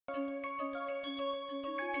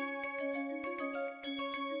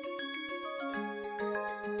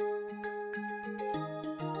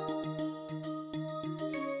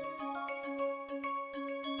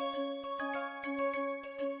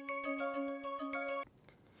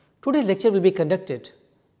Today's lecture will be conducted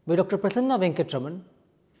by Dr. Prasanna Venkatraman,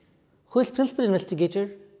 who is Principal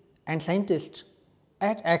Investigator and Scientist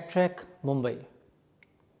at ACTRAC, Mumbai.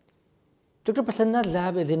 Dr. Prasanna's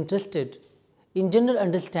lab is interested in general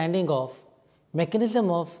understanding of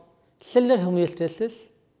mechanism of cellular homeostasis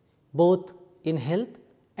both in health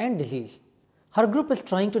and disease. Her group is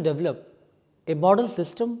trying to develop a model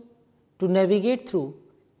system to navigate through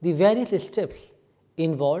the various steps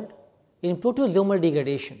involved in proteasomal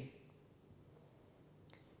degradation.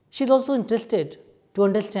 She is also interested to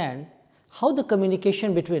understand how the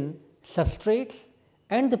communication between substrates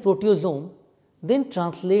and the proteasome then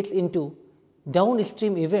translates into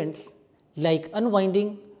downstream events like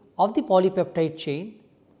unwinding of the polypeptide chain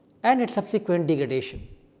and its subsequent degradation.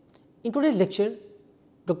 In today's lecture,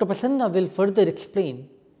 Dr. Prasanna will further explain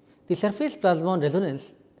the surface plasmon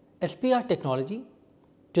resonance SPR technology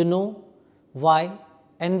to know why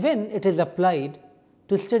and when it is applied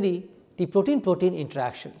to study the protein-protein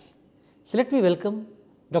interactions. So, let me welcome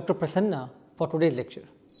Dr. Prasanna for today's lecture.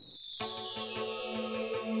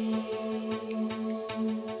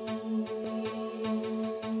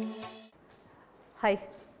 Hi,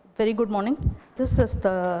 very good morning. This is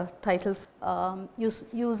the title,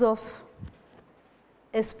 use of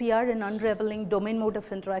SPR in unraveling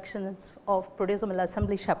domain-motif interactions of proteasomal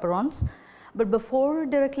assembly chaperones. But before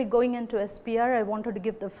directly going into SPR, I wanted to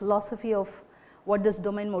give the philosophy of what this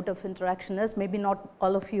domain-motif interaction is. Maybe not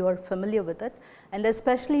all of you are familiar with it, and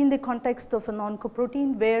especially in the context of a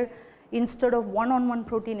non-coprotein where instead of one-on-one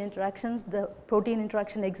protein interactions, the protein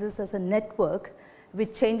interaction exists as a network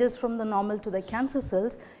which changes from the normal to the cancer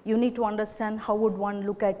cells. You need to understand how would one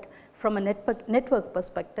look at from a network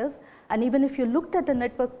perspective. And even if you looked at a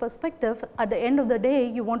network perspective, at the end of the day,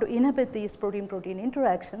 you want to inhibit these protein-protein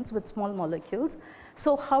interactions with small molecules.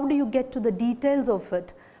 So how do you get to the details of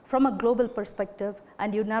it from a global perspective,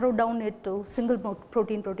 and you narrow down it to single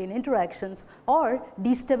protein-protein interactions or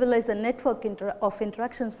destabilize a network of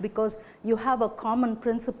interactions because you have a common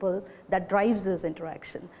principle that drives this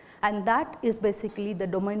interaction. And that is basically the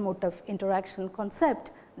domain-motif interaction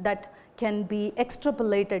concept that can be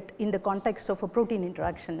extrapolated in the context of a protein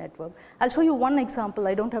interaction network. I'll show you one example.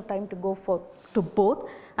 I don't have time to go to both.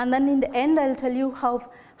 And then in the end, I'll tell you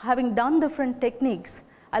how, having done different techniques,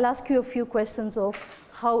 I'll ask you a few questions of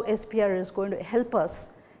how SPR is going to help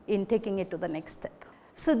us in taking it to the next step.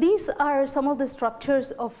 So these are some of the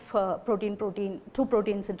structures of two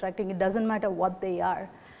proteins interacting. It doesn't matter what they are.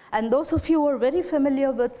 And those of you who are very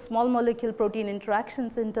familiar with small molecule protein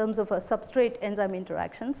interactions in terms of a substrate enzyme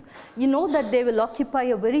interactions, you know that they will occupy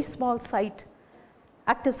a very small site.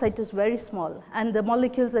 Active site is very small, and the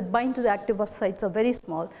molecules that bind to the active sites are very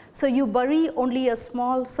small. So you bury only a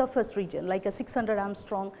small surface region, like a 600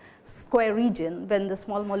 Armstrong square region, when the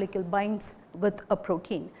small molecule binds with a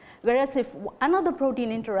protein. Whereas if another protein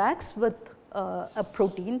interacts with a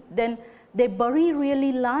protein, then they bury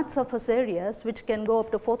really large surface areas which can go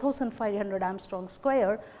up to 4,500 Armstrong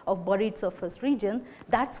square of buried surface region.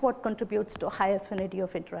 That's what contributes to high affinity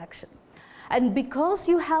of interaction. And because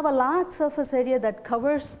you have a large surface area that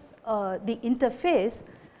covers the interface,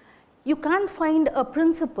 you can't find a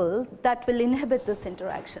principle that will inhibit this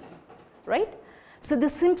interaction, right? So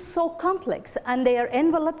this seems so complex, and they are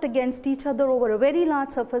enveloped against each other over a very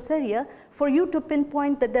large surface area. For you to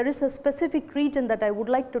pinpoint that there is a specific region that I would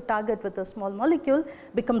like to target with a small molecule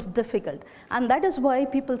becomes difficult. And that is why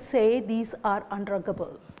people say these are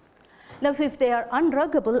undruggable. Now, if they are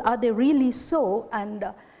undruggable, are they really so? And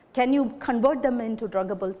can you convert them into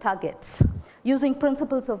druggable targets using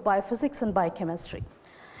principles of biophysics and biochemistry?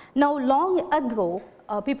 Now, long ago,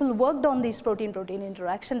 people worked on these protein-protein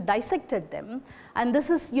interaction, dissected them, and this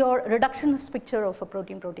is your reductionist picture of a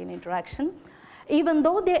protein-protein interaction. Even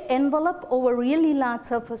though they envelop over really large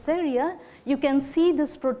surface area, you can see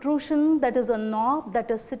this protrusion that is a knob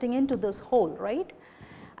that is sitting into this hole, right?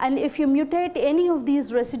 And if you mutate any of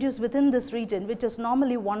these residues within this region, which is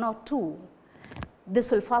normally 1 or 2,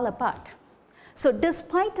 this will fall apart. So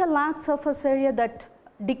despite a large surface area that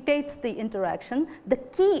dictates the interaction, the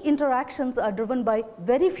key interactions are driven by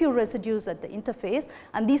very few residues at the interface,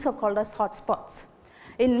 and these are called as hotspots.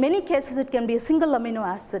 In many cases, it can be a single amino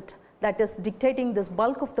acid that is dictating this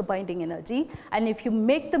bulk of the binding energy, and if you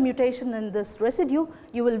make the mutation in this residue,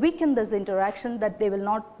 you will weaken this interaction that they will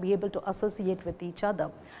not be able to associate with each other.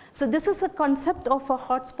 So this is a concept of a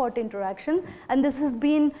hotspot interaction, and this has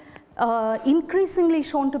been increasingly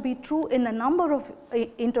shown to be true in a number of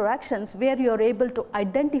interactions where you are able to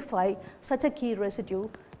identify such a key residue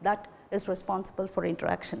that is responsible for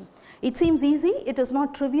interaction. It seems easy, it is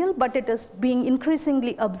not trivial, but it is being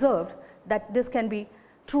increasingly observed that this can be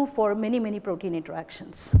true for many, many protein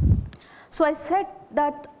interactions. So I said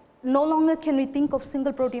that no longer can we think of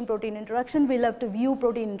single protein-protein interaction. We'll have to view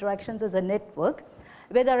protein interactions as a network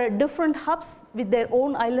where there are different hubs with their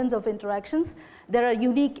own islands of interactions. There are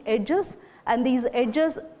unique edges, and these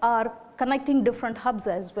edges are connecting different hubs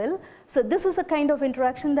as well. So this is a kind of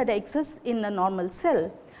interaction that exists in a normal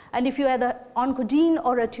cell. And if you add an oncogene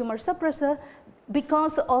or a tumor suppressor,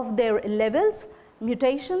 because of their levels,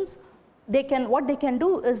 mutations, what they can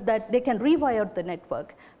do is that they can rewire the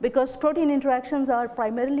network, because protein interactions are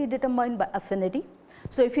primarily determined by affinity.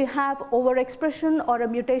 So if you have overexpression or a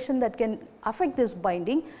mutation that can affect this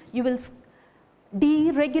binding, you will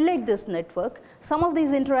deregulate this network. Some of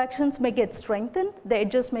these interactions may get strengthened, the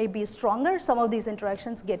edges may be stronger, some of these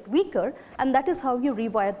interactions get weaker, and that is how you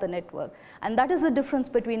rewire the network. And that is the difference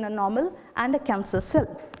between a normal and a cancer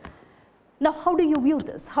cell. Now, how do you view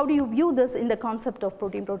this? How do you view this in the concept of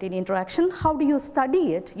protein-protein interaction? How do you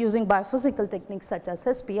study it using biophysical techniques such as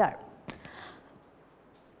SPR?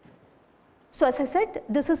 So as I said,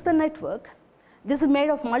 this is the network. This is made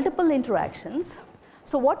of multiple interactions.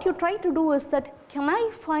 So what you try to do is that, can I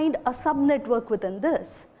find a subnetwork within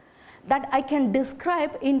this that I can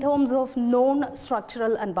describe in terms of known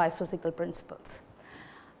structural and biophysical principles?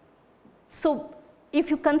 So if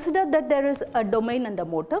you consider that there is a domain and a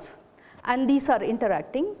motif, and these are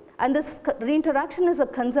interacting, and this interaction is a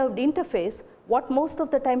conserved interface, what most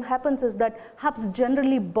of the time happens is that hubs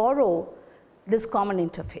generally borrow this common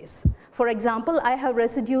interface. For example, I have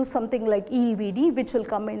residues something like EEVD, which will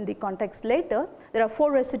come in the context later. There are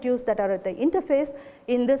 4 residues that are at the interface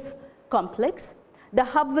in this complex. The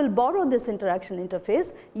hub will borrow this interaction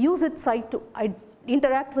interface, use its site to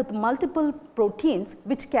interact with multiple proteins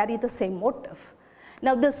which carry the same motif.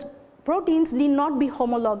 Now, this proteins need not be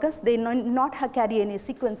homologous, they need not carry any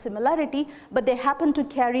sequence similarity, but they happen to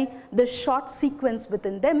carry the short sequence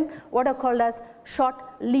within them, what are called as short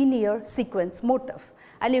linear sequence motif.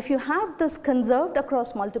 And if you have this conserved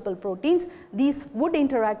across multiple proteins, these would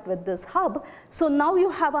interact with this hub. So now you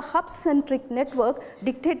have a hub-centric network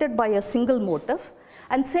dictated by a single motif.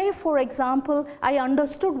 And say, for example, I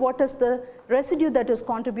understood what is the residue that is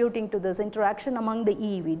contributing to this interaction among the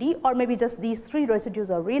EEVD, or maybe just these 3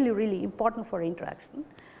 residues are really, really important for interaction.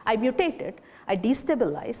 I mutate it, I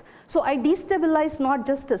destabilize. So I destabilize not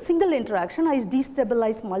just a single interaction, I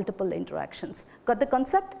destabilize multiple interactions. Got the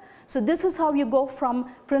concept? So this is how you go from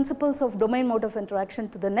principles of domain-motif interaction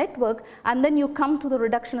to the network, and then you come to the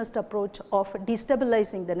reductionist approach of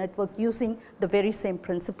destabilizing the network using the very same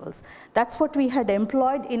principles. That's what we had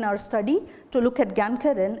employed in our study to look at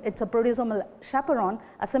gancarin. It's a proteasomal chaperone,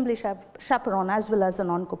 assembly chaperone, as well as an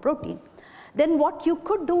oncoprotein. Then what you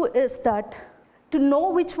could do is that, to know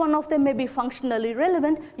which one of them may be functionally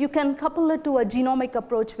relevant, you can couple it to a genomic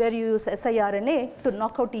approach where you use siRNA to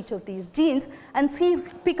knock out each of these genes and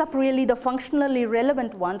pick up really the functionally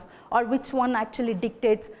relevant ones, or which one actually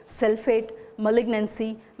dictates cell fate,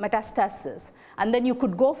 malignancy, metastasis. And then you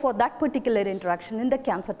could go for that particular interaction in the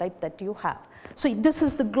cancer type that you have. So this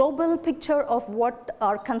is the global picture of what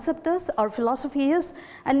our concept is, our philosophy is,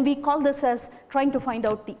 and we call this as trying to find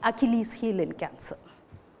out the Achilles heel in cancer.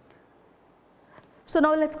 So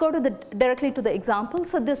now let's go to directly to the example.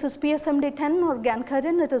 So this is PSMD10 or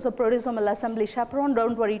gancarin. It is a proteasomal assembly chaperone.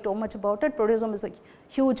 Don't worry too much about it. Proteasome is a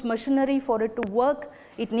huge machinery. For it to work,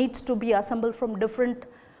 it needs to be assembled from different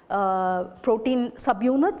protein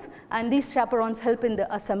subunits, and these chaperones help in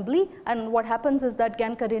the assembly. And what happens is that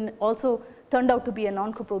gancarin also turned out to be an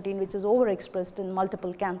oncoprotein which is overexpressed in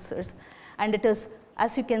multiple cancers. And it is,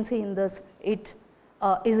 as you can see in this, it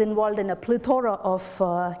is involved in a plethora of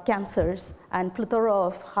cancers and plethora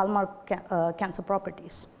of hallmark cancer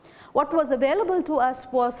properties. What was available to us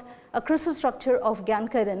was a crystal structure of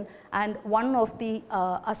gancarin and one of the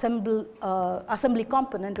assembly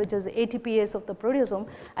component, which is the ATPase of the proteasome,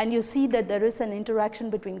 and you see that there is an interaction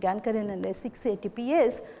between gancarin and S6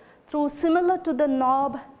 ATPase through similar to the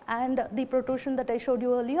knob and the protrusion that I showed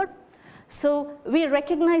you earlier. So we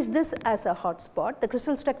recognize this as a hotspot. The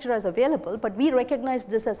crystal structure is available, but we recognize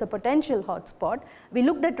this as a potential hotspot. We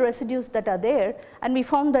looked at residues that are there, and we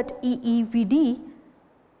found that EEVD,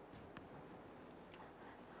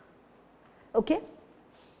 okay,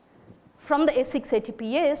 from the S6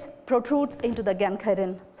 ATPase protrudes into the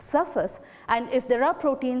gancarin surface. And if there are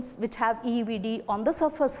proteins which have EEVD on the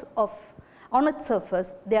surface on its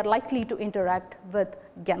surface, they are likely to interact with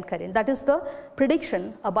gancarin. That is the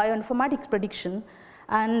prediction, a bioinformatics prediction.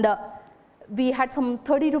 And we had some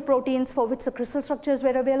 32 proteins for which the crystal structures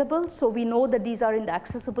were available. So we know that these are in the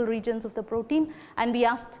accessible regions of the protein. And we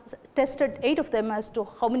tested 8 of them as to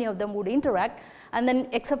how many of them would interact. And then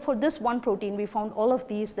except for this one protein, we found all of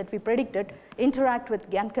these that we predicted interact with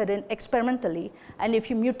gancarin experimentally. And if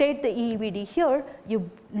you mutate the EEVD here, you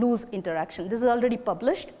lose interaction. This is already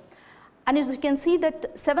published. And as you can see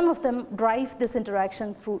that 7 of them drive this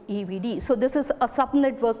interaction through EEVD. So this is a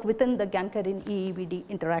subnetwork within the gancarin EEVD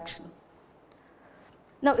interaction.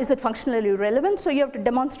 Now, is it functionally relevant? So you have to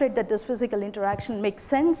demonstrate that this physical interaction makes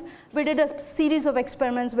sense. We did a series of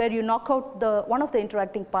experiments where you knock out one of the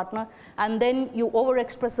interacting partner, and then you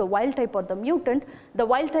overexpress the wild type or the mutant. The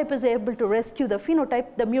wild type is able to rescue the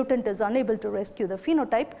phenotype. The mutant is unable to rescue the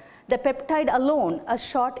phenotype. The peptide alone, a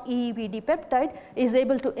short EEVD peptide, is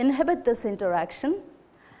able to inhibit this interaction.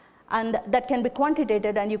 And that can be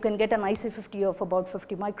quantitated, and you can get an IC50 of about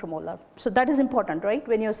 50 micromolar. So that is important, right?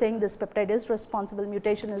 When you're saying this peptide is responsible,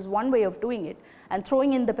 mutation is one way of doing it, and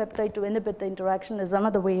throwing in the peptide to inhibit the interaction is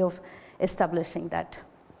another way of establishing that.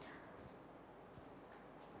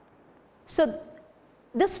 So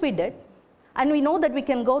this we did, and we know that we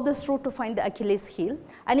can go this route to find the Achilles heel.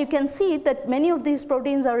 And you can see that many of these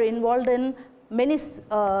proteins are involved in many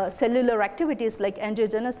cellular activities like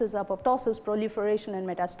angiogenesis, apoptosis, proliferation, and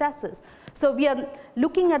metastasis. So we are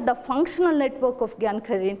looking at the functional network of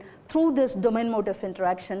gancarin through this domain-motif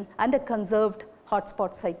interaction and a conserved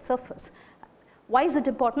hotspot site surface. Why is it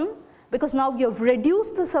important? Because now you have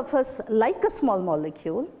reduced the surface like a small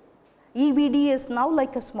molecule. EVD is now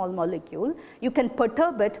like a small molecule. You can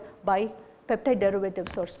perturb it by peptide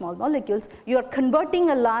derivatives or small molecules. You are converting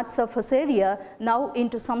a large surface area now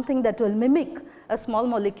into something that will mimic a small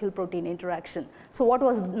molecule protein interaction. So what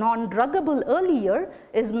was non-druggable earlier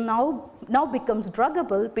is now becomes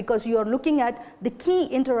druggable, because you are looking at the key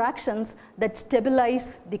interactions that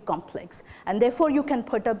stabilize the complex, and therefore you can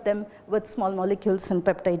perturb them with small molecules and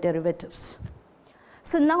peptide derivatives.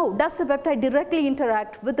 So now, does the peptide directly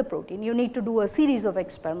interact with the protein? You need to do a series of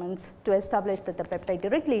experiments to establish that the peptide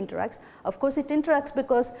directly interacts. Of course, it interacts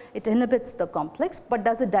because it inhibits the complex, but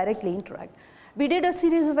does it directly interact? We did a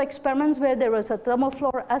series of experiments where there was a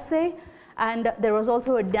thermofluor assay, and there was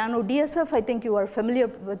also a nano-DSF. I think you are familiar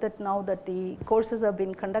with it now that the courses have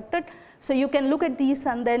been conducted. So you can look at these,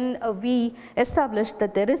 and then we established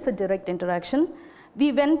that there is a direct interaction.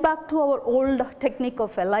 We went back to our old technique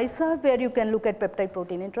of ELISA, where you can look at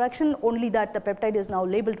peptide-protein interaction, only that the peptide is now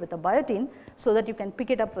labeled with a biotin, so that you can pick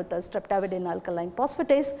it up with a streptavidin alkaline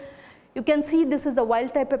phosphatase. You can see this is the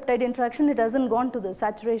wild-type peptide interaction. It hasn't gone to the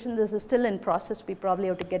saturation. This is still in process. We probably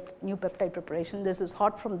have to get new peptide preparation. This is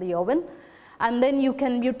hot from the oven. And then you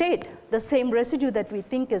can mutate the same residue that we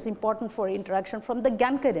think is important for interaction from the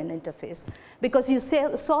gancarin interface, because you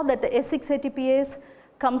saw that the S6 ATPase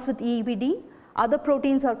comes with EEVD. Other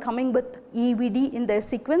proteins are coming with EEVD in their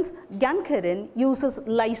sequence. Gancarin uses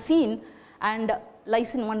lysine and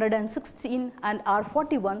lysine 116 and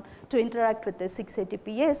R41 to interact with the 6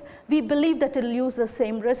 ATPase. We believe that it will use the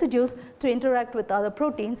same residues to interact with other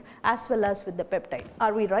proteins as well as with the peptide.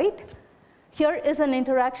 Are we right? Here is an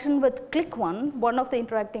interaction with CLIC1, one of the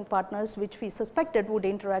interacting partners which we suspected would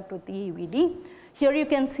interact with the EEVD. Here you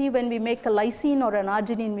can see when we make a lysine or an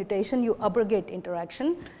arginine mutation, you abrogate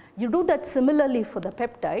interaction. You do that similarly for the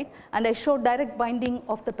peptide, and I showed direct binding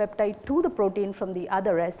of the peptide to the protein from the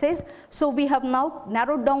other assays. So we have now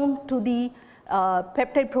narrowed down to the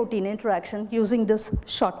peptide-protein interaction using this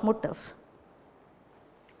short motif.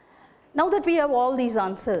 Now that we have all these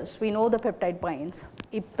answers, we know the peptide binds.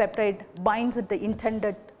 If peptide binds at the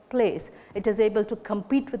intended place, it is able to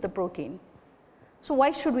compete with the protein. So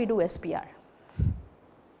why should we do SPR?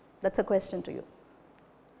 That's a question to you.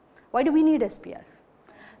 Why do we need SPR?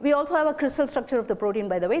 We also have a crystal structure of the protein,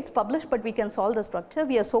 by the way. It's published, but we can solve the structure.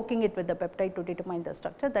 We are soaking it with the peptide to determine the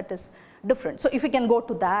structure. That is different. So if we can go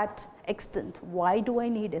to that extent, why do I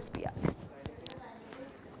need SPR?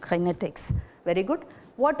 Kinetics. Very good.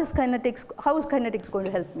 What is kinetics? How is kinetics going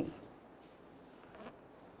to help me?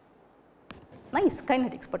 Nice,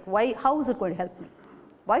 kinetics, but why? How is it going to help me?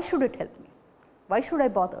 Why should it help me? Why should I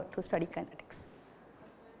bother to study kinetics?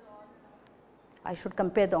 I should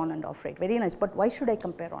compare the on and off rate. Very nice, but why should I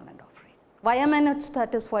compare on and off rate? Why am I not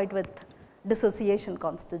satisfied with dissociation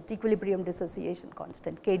constant, equilibrium dissociation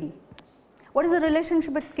constant, KD? What is the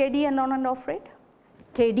relationship with KD and on and off rate?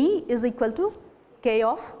 KD is equal to K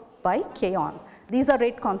off by K on. These are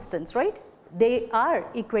rate constants, right? They are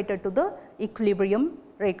equated to the equilibrium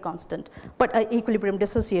rate constant, but equilibrium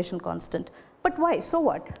dissociation constant. But why? So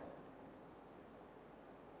what?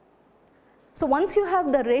 So once you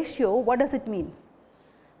have the ratio, what does it mean?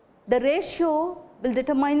 The ratio will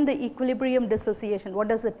determine the equilibrium dissociation. What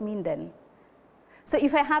does it mean then? So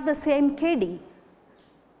if I have the same KD,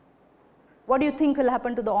 what do you think will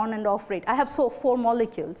happen to the on and off rate? I have 4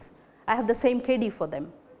 molecules. I have the same KD for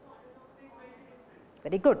them.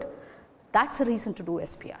 Very good. That's a reason to do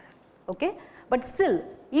SPR. Okay? But still,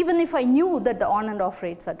 even if I knew that the on and off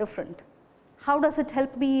rates are different, how does it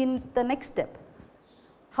help me in the next step?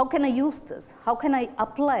 How can I use this? How can I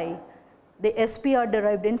apply the SPR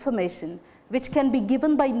derived information, which can be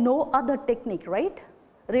given by no other technique, right?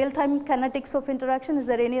 Real-time kinetics of interaction, is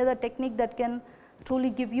there any other technique that can truly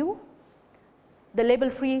give you? The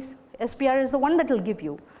label-free SPR is the one that will give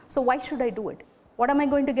you. So why should I do it? What am I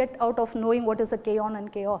going to get out of knowing what is a K on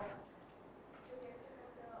and K off?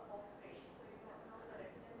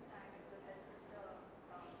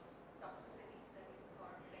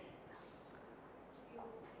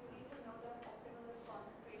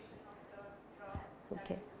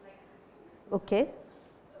 Okay. Okay.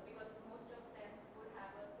 Because most of them would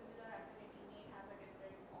have a similar affinity, may have a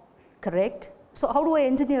different off rate. Correct. So how do I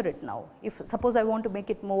engineer it now? If suppose I want to make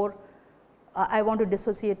it more, I want to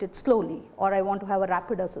dissociate it slowly, or I want to have a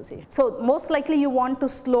rapid association. So most likely you want to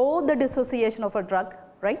slow the dissociation of a drug,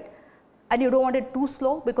 right? And you don't want it too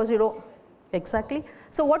slow because you don't, exactly.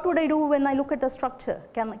 So what would I do when I look at the structure?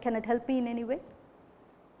 Can it help me in any way?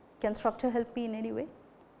 Can structure help me in any way?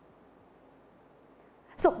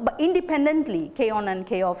 So but independently, K on and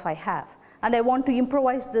K off I have, and I want to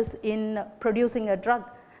improvise this in producing a drug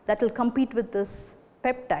that will compete with this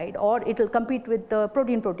peptide, or it will compete with the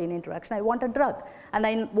protein-protein interaction. I want a drug, and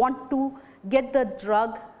I want to get the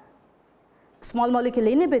drug small molecule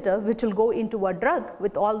inhibitor, which will go into a drug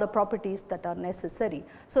with all the properties that are necessary.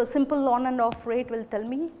 So a simple on and off rate will tell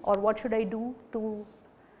me, or what should I do to.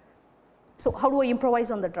 So how do I improvise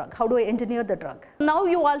on the drug? How do I engineer the drug? Now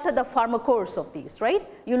you alter the pharmacophores of these, right?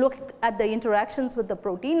 You look at the interactions with the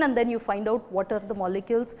protein, and then you find out what are the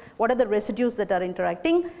molecules, what are the residues that are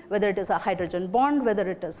interacting, whether it is a hydrogen bond, whether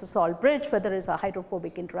it is a salt bridge, whether it is a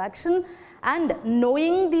hydrophobic interaction. And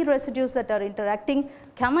knowing the residues that are interacting,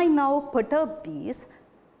 can I now perturb these?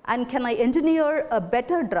 And can I engineer a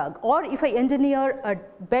better drug? Or if I engineer a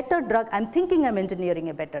better drug, I'm thinking I'm engineering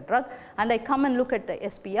a better drug, and I come and look at the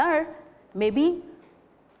SPR, maybe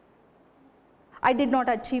I did not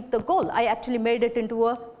achieve the goal. I actually made it into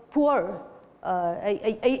a poor,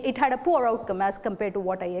 it had a poor outcome as compared to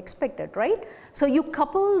what I expected, right? So you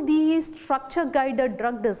couple the structure guided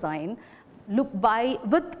drug design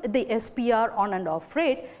with the SPR on and off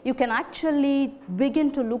rate, you can actually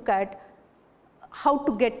begin to look at how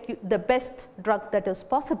to get the best drug that is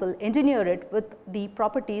possible, engineer it with the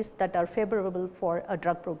properties that are favorable for a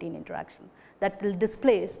drug protein interaction that will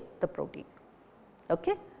displace the protein.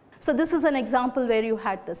 Okay? So this is an example where you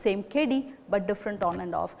had the same KD but different on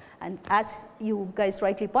and off, and as you guys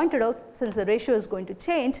rightly pointed out, since the ratio is going to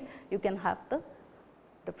change, you can have the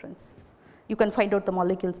difference. You can find out the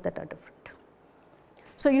molecules that are different.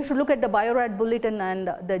 So you should look at the Biorad bulletin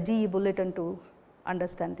and the GE bulletin to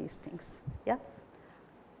understand these things. Yeah.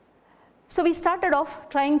 So we started off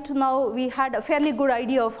trying to now, we had a fairly good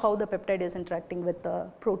idea of how the peptide is interacting with the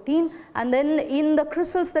protein, and then in the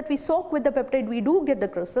crystals that we soak with the peptide, we do get the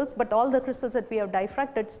crystals, but all the crystals that we have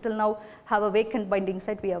diffracted still now have a vacant binding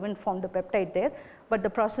site. We haven't found the peptide there, but the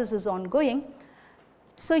process is ongoing.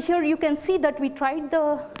 So here you can see that we tried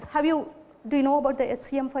the, do you know about the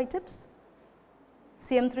CM5 chips?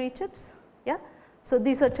 CM3 chips? Yeah. So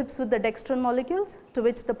these are chips with the dextran molecules to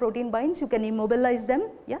which the protein binds. You can immobilize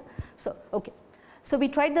them. Yeah. So okay. So we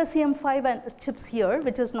tried the CM5 and chips here,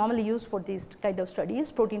 which is normally used for these kind of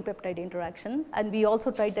studies, protein peptide interaction, and we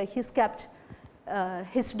also tried the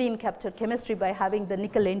histidine capture chemistry by having the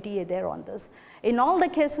nickel NTA there on this. In all the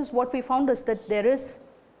cases, what we found is that there is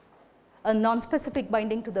a non-specific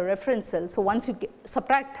binding to the reference cell. So once you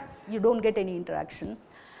subtract, you don't get any interaction.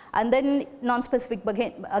 And then non-specific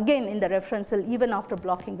again in the reference cell even after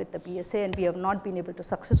blocking with the PSA, and we have not been able to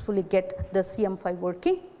successfully get the CM5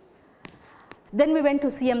 working. Then we went to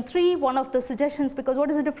CM3, one of the suggestions, because what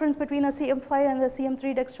is the difference between a CM5 and the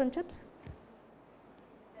CM3 dextran chips?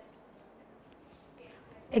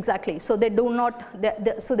 Exactly, so they do not,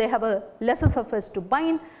 so they have a lesser surface to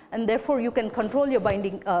bind, and therefore you can control your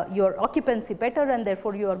binding, your occupancy better, and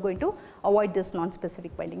therefore you are going to avoid this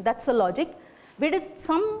non-specific binding. That's the logic. We did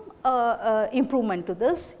some improvement to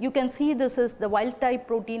this. You can see this is the wild type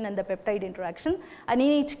protein and the peptide interaction, and in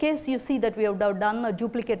each case you see that we have done a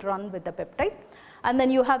duplicate run with the peptide. And then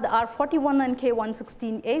you have the R41 and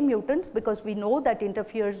K116A mutants, because we know that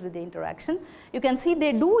interferes with the interaction. You can see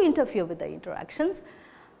they do interfere with the interactions.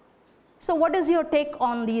 So what is your take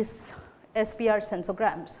on these SPR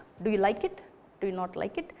sensograms? Do you like it? Do you not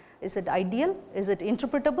like it? Is it ideal? Is it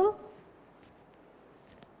interpretable?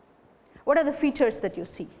 What are the features that you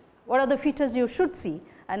see? What are the features you should see,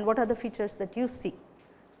 and what are the features that you see?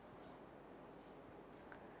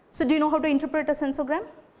 So do you know how to interpret a sensogram?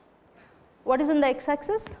 What is in the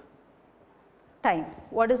x-axis? Time.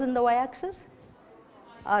 What is in the y-axis?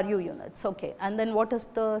 RU units, okay. And then what is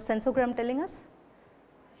the sensogram telling us?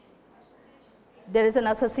 There is an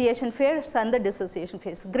association phase and the dissociation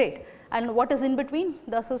phase, great. And what is in between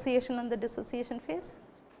the association and the dissociation phase?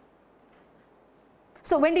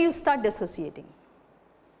 So when do you start dissociating?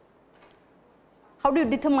 How do you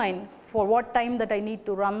determine for what time that I need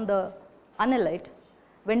to run the analyte?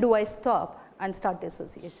 When do I stop and start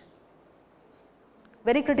dissociation?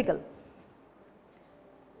 Very critical.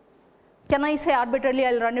 Can I say arbitrarily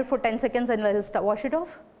I will run it for 10 seconds and I will wash it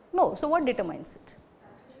off? No. So what determines it?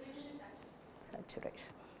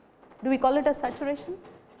 Saturation. Do we call it a saturation?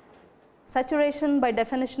 Saturation by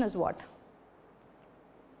definition is what?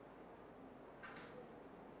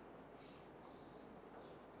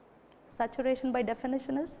 Saturation by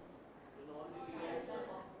definition is?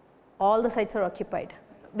 All the sites are occupied.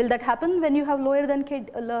 Will that happen when you have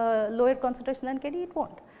lower concentration than Kd? It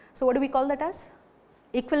won't. So what do we call that as?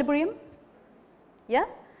 Equilibrium? Yeah?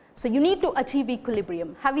 So you need to achieve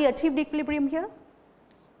equilibrium. Have we achieved equilibrium here?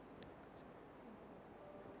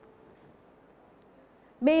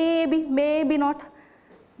 Maybe, maybe not.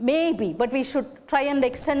 Maybe, but we should try and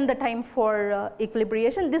extend the time for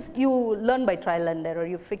equilibration. This you learn by trial and error.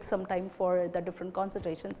 You fix some time for the different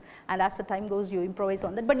concentrations, and as the time goes, you improvise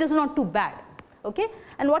on that. But this is not too bad. Okay?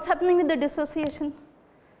 And what's happening with the dissociation?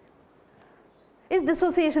 Is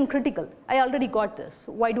dissociation critical? I already got this.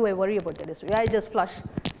 Why do I worry about the dissociation? I just flush,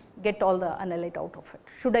 get all the analyte out of it.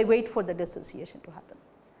 Should I wait for the dissociation to happen?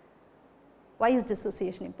 Why is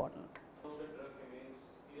dissociation important?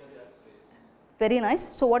 Very nice.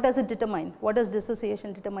 So what does it determine? What does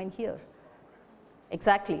dissociation determine here?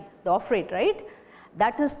 Exactly, the off rate, right?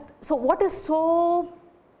 That is, so what is so,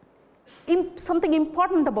 something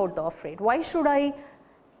important about the off rate? Why should I,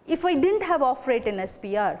 if I didn't have off rate in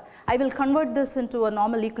SPR, I will convert this into a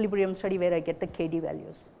normal equilibrium study where I get the Kd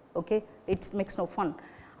values, okay? It makes no fun.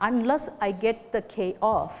 Unless I get the K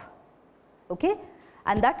off, okay?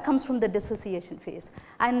 And that comes from the dissociation phase.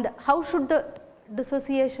 And how should the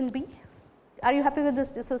dissociation be? Are you happy with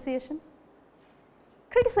this dissociation?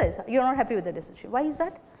 Criticize. You are not happy with the dissociation. Why is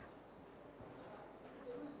that?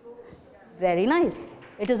 Very nice.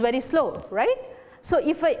 It is very slow, right? So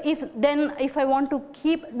if I want to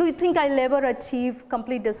keep, do you think I'll ever achieve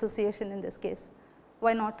complete dissociation in this case?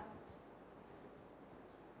 Why not?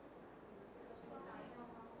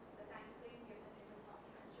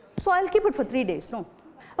 So I'll keep it for 3 days. No.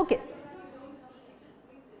 Okay.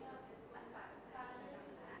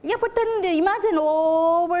 Yeah, but then imagine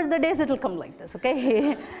over the days it will come like this,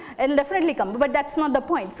 okay? It will definitely come, but that's not the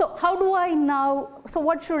point. So how do I now, so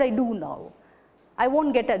what should I do now? I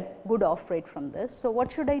won't get a good off rate from this, so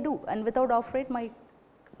what should I do? And without off rate, my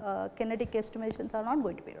kinetic estimations are not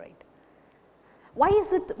going to be right. Why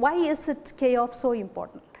is it K off so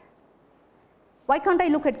important? Why can't I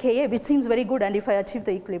look at Ka, which seems very good, and if I achieve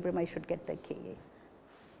the equilibrium, I should get the Ka.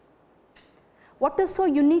 What is so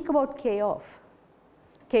unique about K off?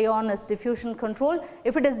 K on is diffusion control.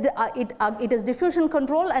 If it is, it is diffusion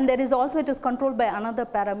control, and there is also, it is controlled by another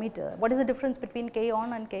parameter. What is the difference between K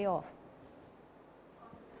on and K off?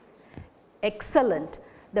 Excellent.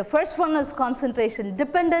 The first one is concentration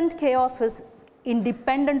dependent. K off is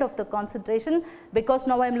independent of the concentration, because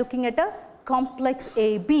now I am looking at a complex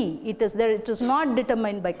AB. It is there, it is not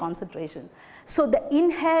determined by concentration. So the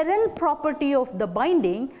inherent property of the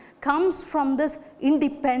binding comes from this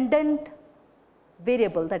independent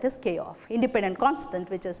variable, that is K off, independent constant,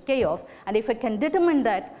 which is K off, and if I can determine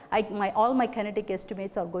that, all my kinetic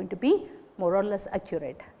estimates are going to be more or less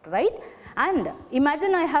accurate, right? And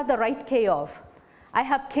imagine I have the right K off. I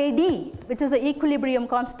have Kd, which is an equilibrium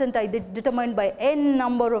constant I determined by n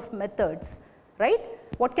number of methods, right?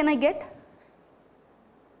 What can I get?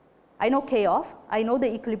 I know K off, I know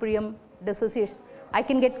the equilibrium dissociation. I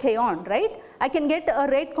can get K on, right? I can get a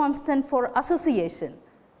rate constant for association,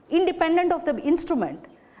 independent of the instrument.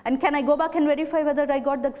 And can I go back and verify whether I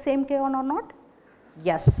got the same K on or not?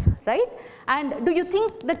 Yes, right? And do you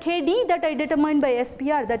think the Kd that I determined by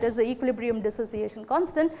SPR, that is the equilibrium dissociation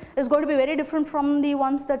constant, is going to be very different from the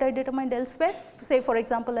ones that I determined elsewhere? Say for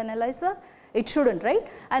example an ELISA? It shouldn't, right?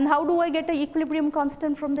 And how do I get an equilibrium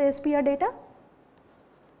constant from the SPR data?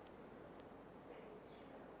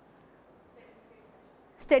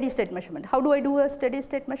 Steady state measurement. How do I do a steady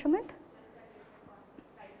state measurement?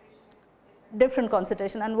 Different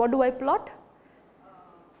concentration. And what do I plot?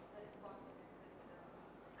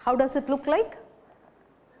 How does it look like?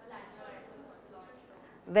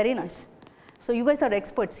 Very nice. So you guys are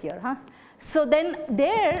experts here, huh? So then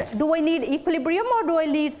there, do I need equilibrium or do I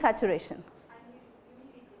need saturation?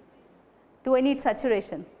 Do I need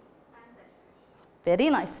saturation? Very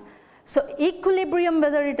nice. So equilibrium,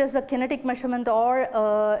 whether it is a kinetic measurement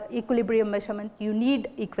or equilibrium measurement, you need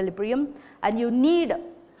equilibrium and you need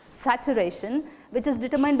saturation, which is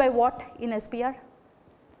determined by what in SPR?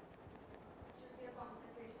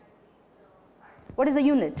 What is the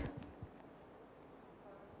unit?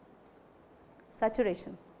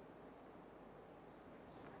 Saturation.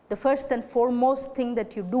 The first and foremost thing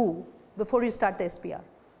that you do before you start the SPR.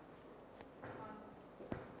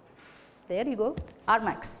 There you go,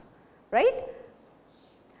 Rmax, right?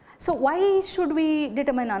 So why should we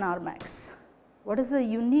determine an Rmax? What is the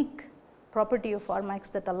unique property of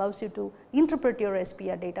Rmax that allows you to interpret your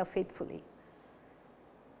SPR data faithfully?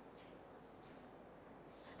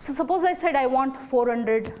 So suppose I said I want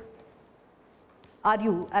 400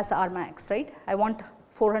 Ru as the Rmax, right? I want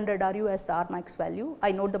 400 Ru as the Rmax value.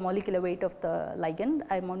 I know the molecular weight of the ligand.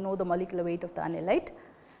 I know the molecular weight of the analyte.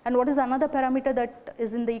 And what is another parameter that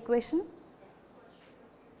is in the equation?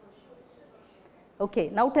 Okay,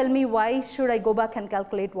 now tell me, why should I go back and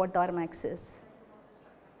calculate what the Rmax is?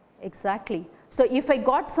 Exactly. So if I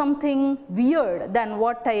got something weird than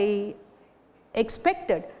what I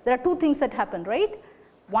expected, there are two things that happen, right?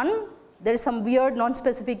 One, there is some weird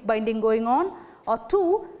non-specific binding going on, or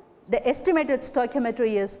two, the estimated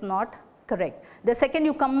stoichiometry is not correct. The second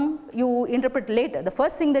you interpret later. The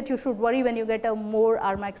first thing that you should worry when you get a more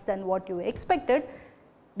Rmax than what you expected,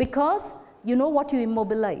 because you know what you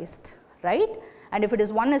immobilized, right? And if it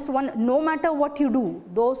is 1:1, no matter what you do,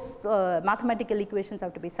 those mathematical equations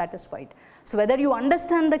have to be satisfied. So whether you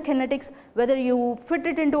understand the kinetics, whether you fit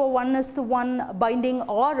it into a 1:1 binding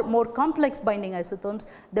or more complex binding isotherms,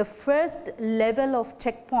 the first level of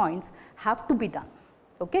checkpoints have to be done.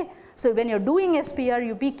 Okay? So when you're doing SPR,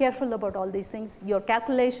 you be careful about all these things. Your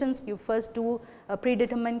calculations, you first do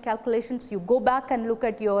predetermined calculations. You go back and look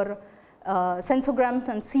at your sensograms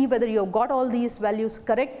and see whether you've got all these values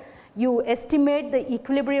correct. You estimate the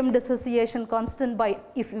equilibrium dissociation constant by,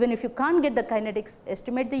 even if you can't get the kinetics,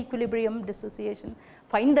 estimate the equilibrium dissociation,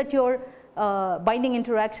 find that your binding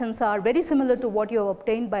interactions are very similar to what you have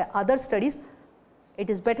obtained by other studies. It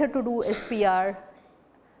is better to do SPR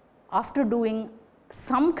after doing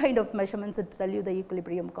some kind of measurements that tell you the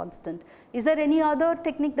equilibrium constant. Is there any other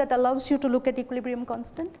technique that allows you to look at equilibrium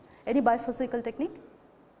constant? Any biophysical technique?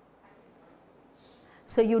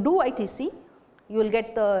 So you do ITC. You will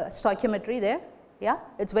get the stoichiometry there, yeah,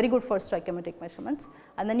 it's very good for stoichiometric measurements,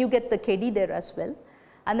 and then you get the KD there as well,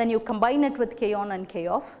 and then you combine it with K on and K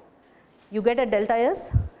off, you get a delta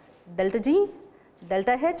S, delta G,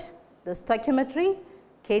 delta H, the stoichiometry,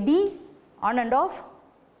 KD, on and off,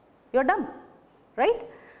 you're done, right?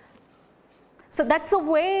 So that's a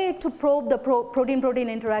way to probe the protein-protein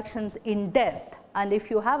interactions in depth, and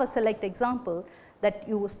if you have a select example that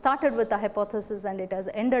you started with a hypothesis and it has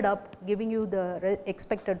ended up giving you the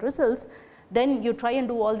expected results, then you try and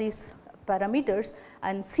do all these parameters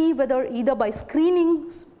and see whether either by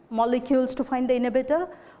screening molecules to find the inhibitor,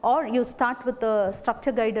 or you start with the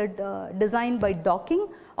structure guided design by docking,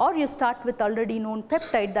 or you start with already known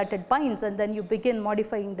peptide that it binds and then you begin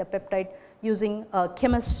modifying the peptide using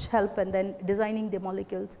chemist's help and then designing the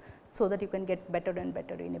molecules so that you can get better and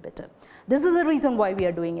better inhibitor. This is the reason why we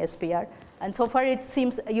are doing SPR, and so far it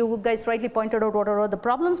seems you guys rightly pointed out what are all the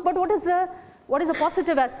problems, but what is the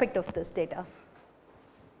positive aspect of this data?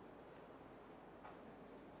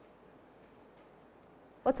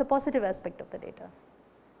 What's a positive aspect of the data?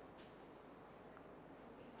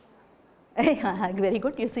 Very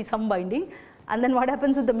good, you see some binding, and then what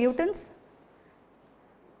happens with the mutants?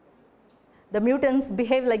 The mutants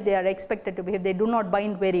behave like they are expected to behave, they do not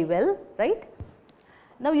bind very well, right?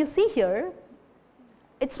 Now you see here,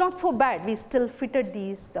 it's not so bad, we still fitted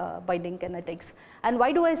these binding kinetics. And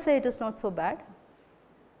why do I say it is not so bad?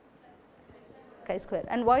 Chi-square.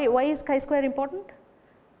 And why is chi-square important?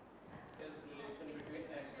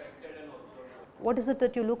 What is it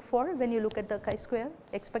that you look for when you look at the chi-square?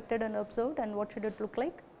 Expected and observed, and what should it look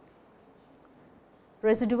like?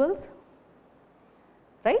 Residuals,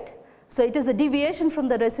 right? So it is the deviation from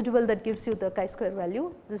the residual that gives you the chi-square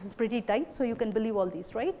value. This is pretty tight, so you can believe all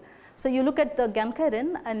these, right? So you look at the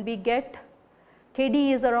gamchirin and we get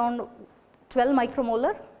KD is around 12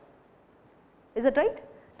 micromolar. Is that right?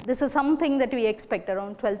 This is something that we expect,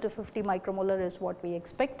 around 12 to 50 micromolar is what we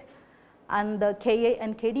expect. And the Ka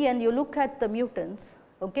and KD, and you look at the mutants,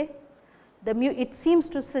 okay? It seems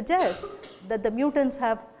to suggest that the mutants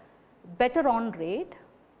have better on rate,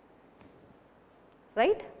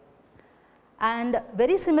 right? And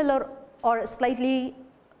very similar or slightly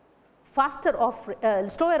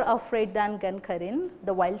slower off rate than gancarin,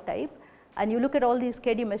 the wild type, and you look at all these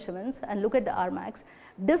KD measurements and look at the Rmax,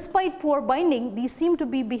 despite poor binding, these seem to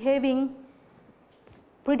be behaving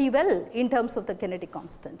pretty well in terms of the kinetic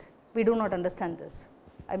constant. We do not understand this.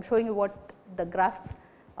 I am showing you what the graph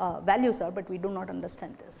values are, but we do not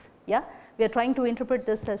understand this. Yeah, we are trying to interpret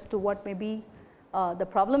this as to what may be the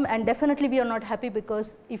problem, and definitely we are not happy,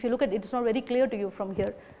 because if you look at it, it's not very clear to you from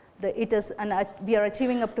here. We are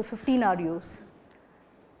achieving up to 15 RUs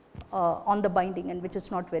on the binding, and which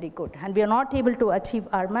is not very good. And we are not able to achieve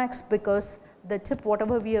Rmax because the chip,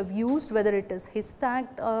 whatever we have used, whether it is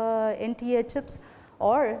his-tagged NTA chips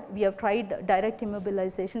or we have tried direct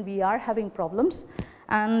immobilization, we are having problems.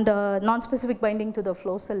 And non-specific binding to the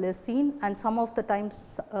flow cell is seen, and some of the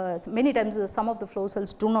times, many times some of the flow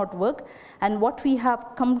cells do not work. And what we have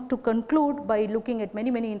come to conclude by looking at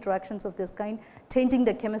many interactions of this kind, changing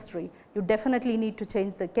the chemistry. You definitely need to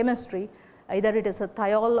change the chemistry. Either it is a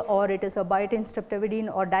thiol or it is a biotin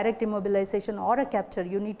streptavidine or direct immobilization or a capture.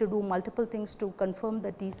 You need to do multiple things to confirm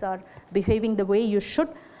that these are behaving the way you should.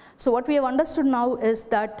 So what we have understood now is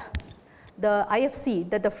that the IFC,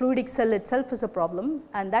 that the fluidic cell itself is a problem,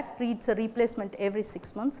 and that needs a replacement every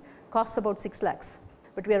 6 months, costs about 6 lakhs.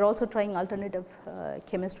 But we are also trying alternative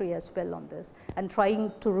chemistry as well on this and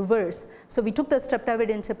trying to reverse. So we took the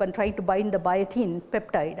streptavidin chip and tried to bind the biotin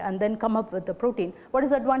peptide and then come up with the protein. What is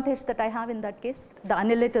the advantage that I have in that case? The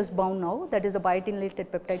anilate is bound now, that is a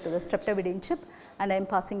biotin-related peptide to the streptavidin chip, and I am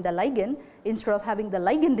passing the ligand. Instead of having the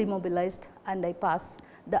ligand demobilized, and I pass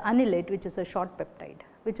the anilate, which is a short peptide,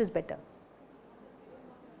 which is better.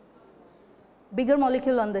 Bigger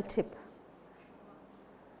molecule on the chip.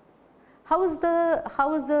 How is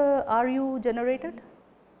the RU generated?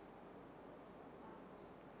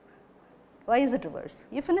 Why is it reverse?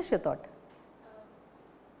 You finish your thought.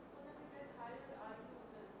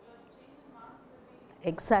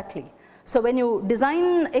 Exactly. So when you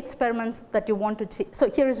design experiments that you want to change, so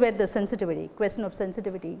here is where the sensitivity, question of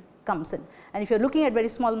sensitivity comes in. And if you're looking at very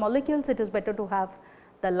small molecules, it is better to have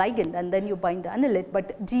the ligand and then you bind the anilate,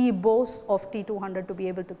 but GE boasts of T200 to be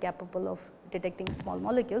able to capable of detecting small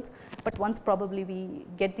molecules. But once probably we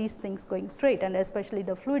get these things going straight, and especially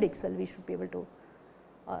the fluidic cell, we should be able to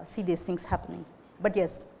see these things happening. But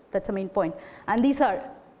yes, that's the main point. And these are,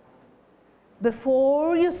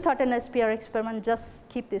 before you start an SPR experiment, just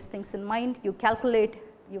keep these things in mind. You calculate,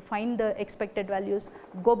 you find the expected values,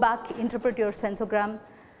 go back, interpret your sensogram.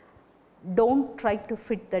 Don't try to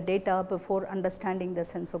fit the data before understanding the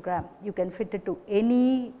sensogram. You can fit it to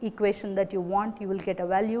any equation that you want. You will get a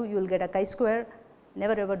value, you will get a chi-square.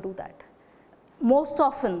 Never ever do that. Most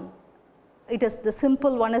often, it is the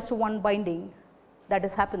simple 1:1 binding that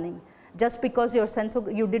is happening. Just because your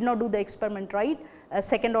you did not do the experiment right, a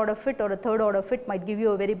second order fit or a third order fit might give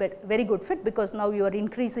you a very good fit, because now you are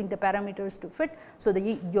increasing the parameters to fit. So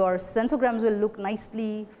your sensograms will look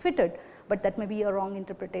nicely fitted, but that may be a wrong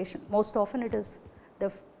interpretation. Most often it is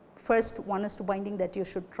the first 1:2 binding that you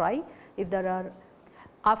should try. If there are,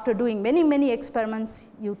 after doing many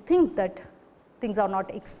experiments, you think that things are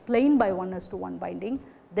not explained by 1:1 binding,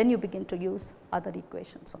 then you begin to use other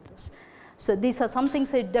equations on this. So these are some things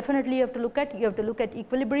that definitely you have to look at. You have to look at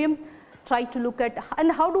equilibrium, try to look at,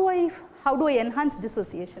 and how do I enhance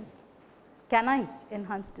dissociation? Can I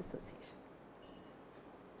enhance dissociation?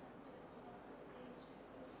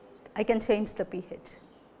 I can change the pH.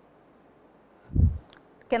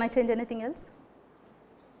 Can I change anything else?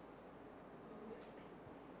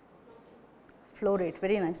 Flow rate,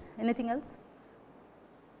 very nice. Anything else?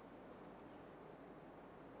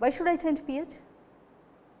 Why should I change pH?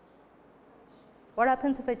 What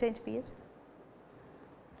happens if I change pH?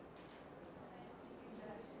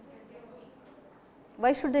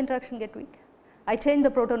 Why should the interaction get weak? I change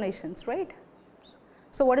the protonations, right?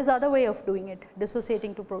 So what is the other way of doing it,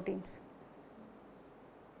 dissociating to proteins?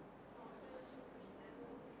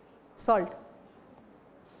 Salt.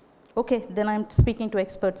 Okay, then I'm speaking to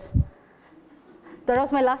experts. That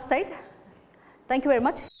was my last slide. Thank you very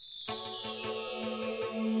much.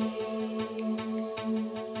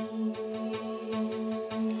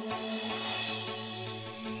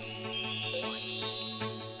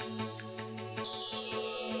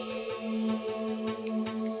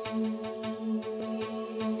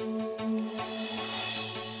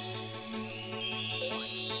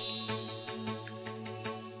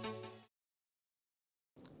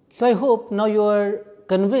 So I hope now you are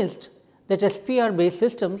convinced that SPR based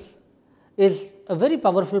systems is a very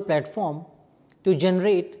powerful platform to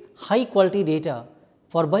generate high quality data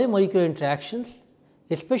for biomolecular interactions,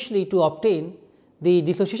 especially to obtain the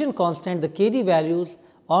dissociation constant, the KD values,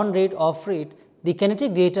 on rate, off rate, the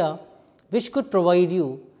kinetic data which could provide you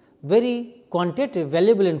very quantitative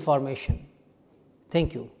valuable information.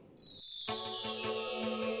 Thank you.